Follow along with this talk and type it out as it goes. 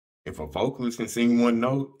If a vocalist can sing one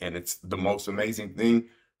note and it's the most amazing thing,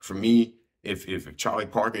 for me, if Charlie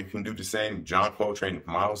Parker can do the same, John Coltrane,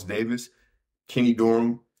 Miles Davis, Kenny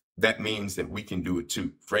Dorham, that means that we can do it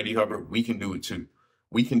too. Freddie Hubbard, we can do it too.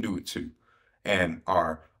 We can do it too. And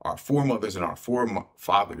our foremothers and our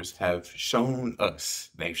forefathers have shown us.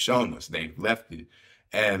 They've shown us. They've left it.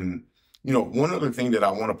 And one other thing that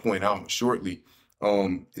I want to point out shortly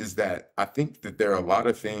is that I think that there are a lot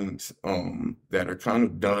of things that are kind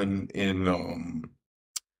of done in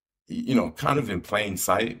kind of in plain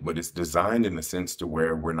sight, but it's designed in a sense to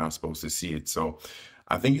where we're not supposed to see it. So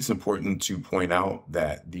I think it's important to point out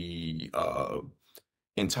that the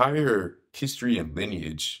entire history and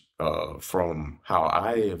lineage from how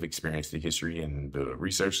I have experienced the history and the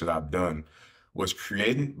research that I've done was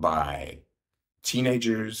created by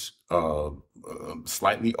teenagers,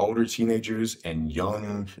 slightly older teenagers, and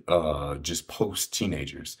young, just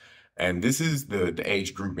post-teenagers. And this is the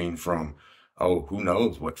age grouping from, oh, who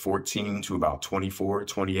knows, what, 14 to about 24,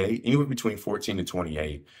 28, anywhere between 14 to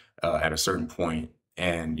 28 at a certain point.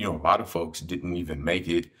 And, a lot of folks didn't even make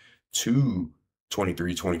it to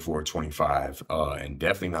 23, 24, 25, and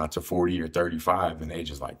definitely not to 40 or 35 in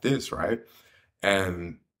ages like this, right?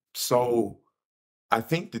 And so I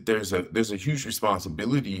think that there's a huge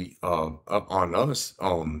responsibility up on us,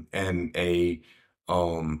 and a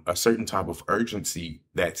certain type of urgency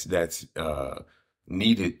that's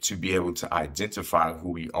needed to be able to identify who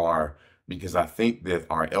we are, because I think that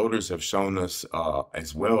our elders have shown us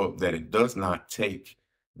as well that it does not take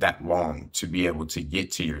that long to be able to get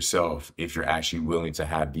to yourself if you're actually willing to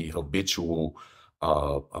have the habitual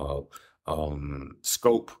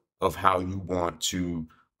scope of how you want to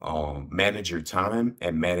manage your time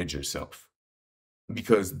and manage yourself,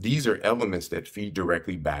 because these are elements that feed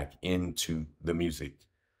directly back into the music.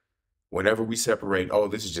 Whenever we separate, oh,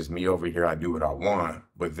 this is just me over here, I do what I want,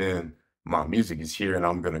 but then my music is here and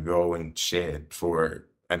I'm going to go and shed for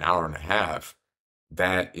an hour and a half.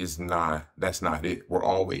 That's not it. We're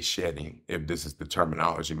always shedding, if this is the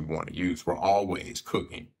terminology we want to use. We're always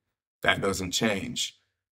cooking. That doesn't change.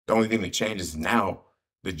 The only thing that changes is now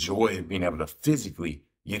the joy of being able to physically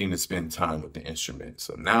getting to spend time with the instrument.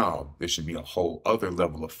 So now there should be a whole other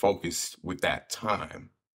level of focus with that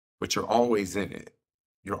time, but you're always in it.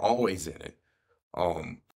 You're always in it.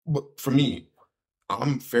 But for me,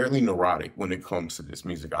 I'm fairly neurotic when it comes to this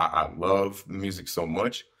music. I love the music so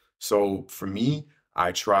much. So for me,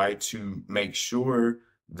 I try to make sure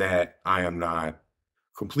that I am not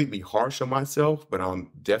completely harsh on myself, but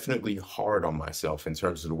I'm definitely hard on myself in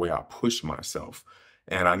terms of the way I push myself.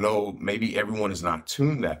 And I know maybe everyone is not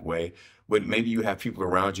tuned that way, but maybe you have people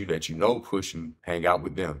around you that push and hang out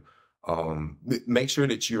with them. Make sure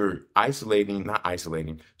that you're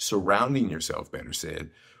surrounding yourself, better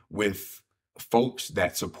said, with folks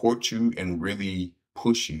that support you and really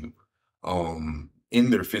push you in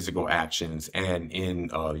their physical actions and in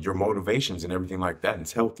your motivations and everything like that.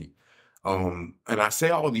 It's healthy. And I say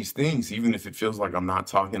all of these things, even if it feels like I'm not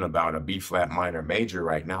talking about a B flat minor major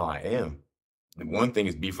right now, I am. The one thing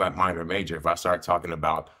is B flat minor major. If I start talking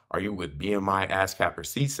about, are you with BMI, ASCAP, or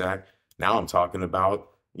CSAC? Now I'm talking about,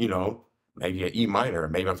 maybe an E minor,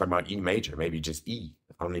 maybe I'm talking about E major, maybe just E.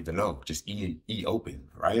 I don't even know, just E open,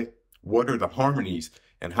 right? What are the harmonies,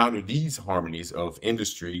 and how do these harmonies of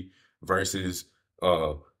industry versus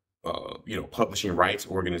publishing rights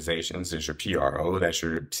organizations? There's your PRO, that's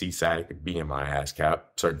your CSAC, BMI, ASCAP.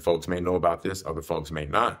 Certain folks may know about this, other folks may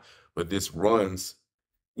not, but this runs,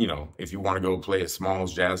 if you want to go play a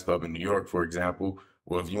Smalls Jazz Club in New York, for example,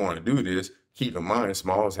 well, if you want to do this, keep in mind,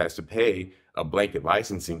 Smalls has to pay a blanket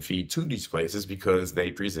licensing fee to these places because they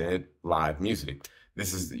present live music.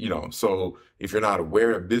 This is, so if you're not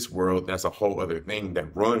aware of this world, that's a whole other thing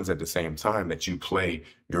that runs at the same time that you play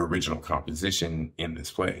your original composition in this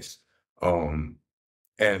place. And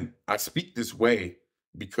I speak this way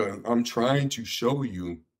because I'm trying to show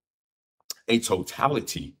you a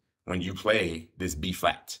totality when you play this B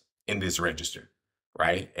flat in this register,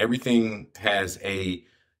 right? Everything has a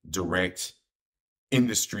direct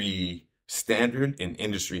industry standard and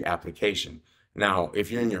industry application. Now,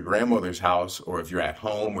 if you're in your grandmother's house, or if you're at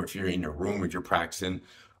home, or if you're in your room, if you're practicing,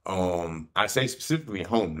 I say specifically at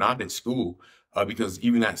home, not at school, because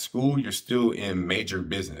even at school, you're still in major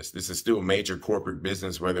business. This is still major corporate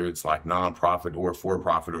business, whether it's like nonprofit or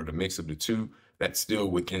for-profit or the mix of the two. That's still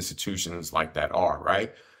what institutions like that are,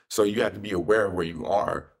 right? So you have to be aware of where you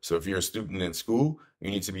are. So if you're a student in school, you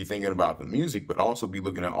need to be thinking about the music, but also be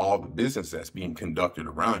looking at all the business that's being conducted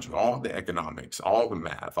around you, all the economics, all the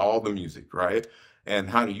math, all the music, right? And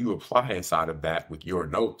how do you apply inside of that with your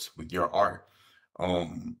notes, with your art?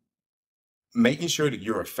 making sure that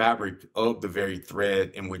you're a fabric of the very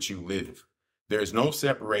thread in which you live. There's no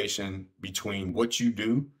separation between what you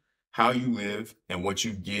do, how you live, and what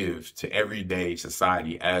you give to everyday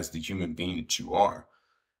society as the human being that you are.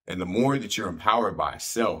 And the more that you're empowered by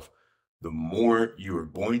self, the more you're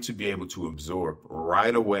going to be able to absorb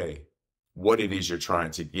right away what it is you're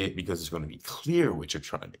trying to get, because it's going to be clear what you're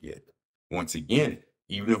trying to get. Once again,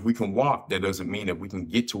 even if we can walk, that doesn't mean that we can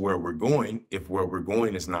get to where we're going if where we're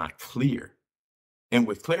going is not clear. And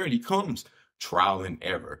with clarity comes trial and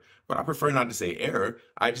error. But I prefer not to say error.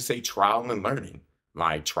 I just say trial and learning.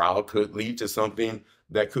 Like, trial could lead to something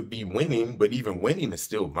that could be winning, but even winning is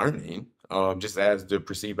still learning, just as the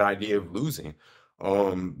perceived idea of losing.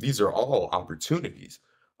 These are all opportunities.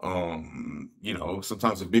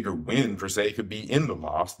 Sometimes a bigger win per se could be in the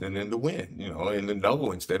loss than in the win, in the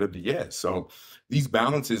no instead of the yes. So these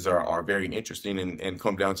balances are very interesting and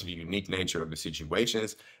come down to the unique nature of the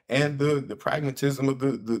situations and the pragmatism of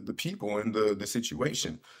the people and the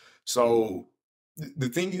situation. So the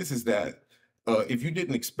thing is that if you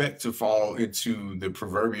didn't expect to fall into the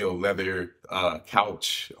proverbial leather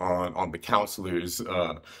couch on the counselor's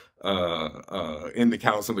in the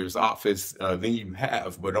counselor's office, then you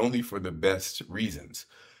have, but only for the best reasons.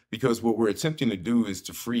 Because what we're attempting to do is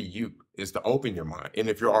to free you, is to open your mind. And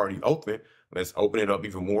if you're already open, let's open it up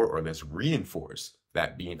even more, or let's reinforce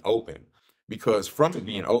that being open. Because from it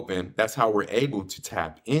being open, that's how we're able to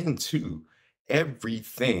tap into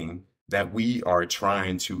everything that we are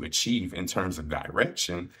trying to achieve in terms of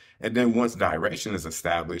direction. And then once direction is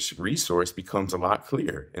established, resource becomes a lot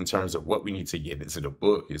clearer in terms of what we need to get. Is it a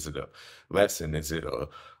book? Is it a lesson? Is it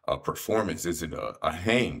a performance? Is it a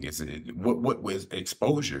hang? Is it what was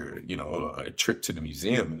exposure? A trip to the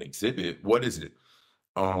museum, an exhibit? What is it?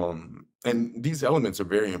 And these elements are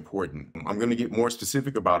very important. I'm going to get more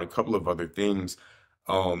specific about a couple of other things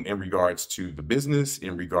in regards to the business,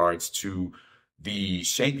 in regards to the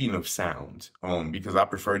shaping of sound, because I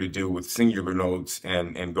prefer to deal with singular notes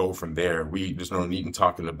and go from there. There's no need in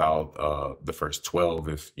talking about the first 12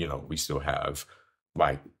 if we still have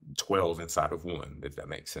like 12 inside of one, if that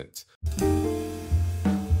makes sense.